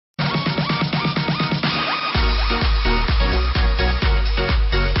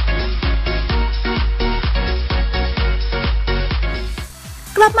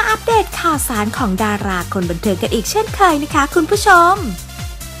ลับมาอัปเดตข่าวสารของดาราคนบันเทิงกันอีกเช่นเคยนะคะคุณผู้ชม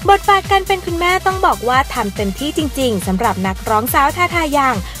บทบาทการเป็นคุณแม่ต้องบอกว่าทำเต็มที่จริงๆสำหรับนักร้องสาวทาทายั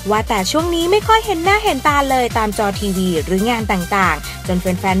งว่าแต่ช่วงนี้ไม่ค่อยเห็นหน้าเห็นตาเลยตามจอทีวีหรืองานต่างๆจนแ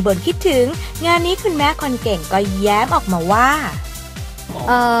ฟนๆบ่นคิดถึงงานนี้คุณแม่คนเก่งก็แย้มออกมาว่า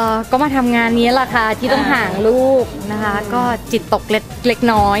ก็มาทำงานนี้แหละค่ะที่ต้องห่างลูกนะคะก็จิตตกเล็ก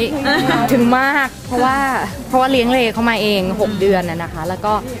น้อยถึงมากเพราะว่าเลี้ยงเลเขามาเอง6 เดือนนะคะแล้ว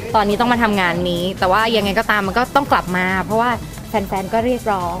ก็ตอนนี้ต้องมาทำงานนี้แต่ว่ายังไงก็ตามมันก็ต้องกลับมาเพราะว่าแฟนๆก็เรียก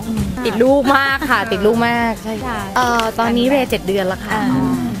ร้องติดลูกมากค่ะติดลูกมากใช่ค่ะตอนนี้เรย์7 เดือนแล้วค่ะ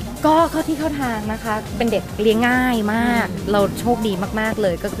ก็เข้าที่เข้าทางนะคะเป็นเด็กเลี้ยงง่ายมากเราโชคดีมากๆเล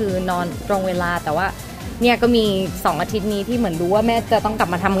ยก็คือนอนตรงเวลาแต่ว่าเนี่ยก็มี2 อาทิตย์นี้ที่เหมือนรู้ว่าแม่จะต้องกลับ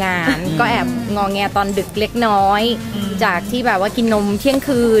มาทำงานก็แอบงอแงตอนดึกเล็กน้อยจากที่แบบว่ากินนมเที่ยง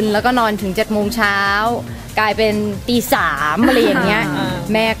คืนแล้วก็นอนถึง7 โมงเช้ากลายเป็นตี 3อะไรอย่างเงี้ย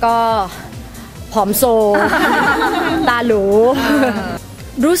แม่ก็ผอมโซตาหลู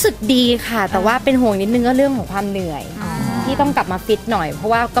รู้สึกดีค่ะแต่ว่าเป็นห่วงนิดนึงก็เรื่องของความเหนื่อยที่ต้องกลับมาฟิตหน่อยเพรา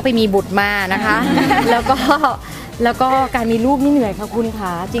ะว่าก็ไปมีบุตรมานะคะแล้วก็การมีลูกนี่เหนื่อยค่ะคุณข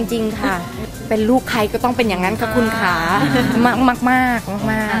าจริงๆค่ะเป็นลูกใครก็ต้องเป็นอย่างนั้นค่ะคุณขามาก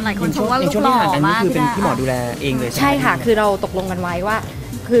หลายคนชมว่าลูกหล่อมากคือเป็นพี่หมอดูแลเองเลยใช่ค่ะคือเราตกลงกันไว้ว่า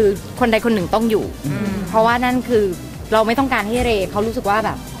คือคนใดคนหนึ่งต้องอยู่เพราะว่านั่นคือเราไม่ต้องการให้เรเขารู้สึกว่าแ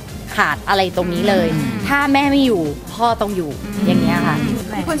บบขาดอะไรตรงนี้เลยถ้าแม่ไม่อยู่พ่อต้องอยู่อย่างเงี้ยค่ะ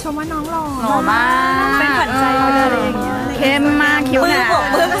คนชมว่าน้องหล่อมากเป็นขวัญใจอะไรอย่างเงี้ยเข้มมากคิ้วหนา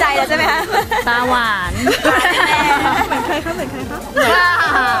ปลื้มใจแล้วใช่ไหมคะตาหวาน เหมือนใครคะ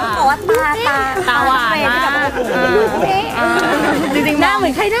บอกว่าตาหวานมากจริงๆหน้าเหมื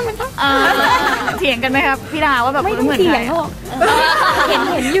อนใครหน้าเหมือนเขาเถียงกันไหมครับพี่ดาว่าแบบไม่เหมือนใคร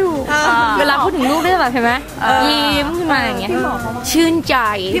เห็นอยู่เวลาพูดถึงลูกได้แบบเห็นไหมยิ้มขึ้นมาอย่างเงี้ยชื่นใจ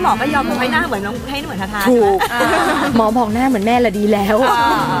พี่หมอก็ยอมให้หน้าเหมือนน้องให้เหมือนทาทาถูกหมอบอกหน้าเหมือนแม่ละดีแล้ว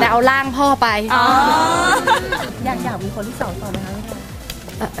แต่เอาร่างพ่อไปอยากมีคนที่2ต่อไหมคะ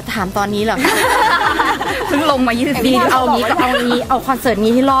ถามตอนนี้เหรอเพิ่งลงมา20 ปีเอางี้ก็เอาคอนเสิร์ต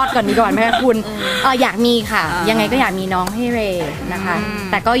นี้ให้รอดก่อนดีก่อนไหมคะคุณอยากมีค่ะยังไงก็อยากมีน้องให้เรนะคะ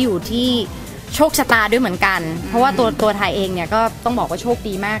แต่ก็อยู่ที่โชคชะตาด้วยเหมือนกันเพราะว่าตัวไทยเองเนี่ยก็ต้องบอกว่าโชค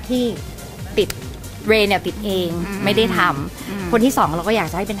ดีมากที่ติดเรเนี่ยติดเองไม่ได้ทำคนที่2เราก็อยาก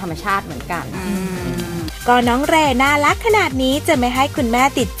จะให้เป็นธรรมชาติเหมือนกันก็น้องเรน่ารักขนาดนี้จะไม่ให้คุณแม่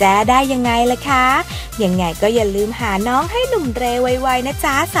ติดแจ้ได้ยังไงล่ะคะยังไงก็อย่าลืมหาน้องให้หนุ่มเรไวๆนะ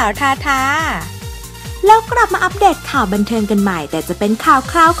จ๊ะสาวทาทาแล้วกลับมาอัปเดตข่าวบันเทิงกันใหม่แต่จะเป็นข่าว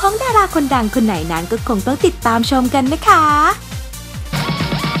คราวของดาราคนดังคนไหนนั้นก็คงต้องติดตามชมกันนะคะ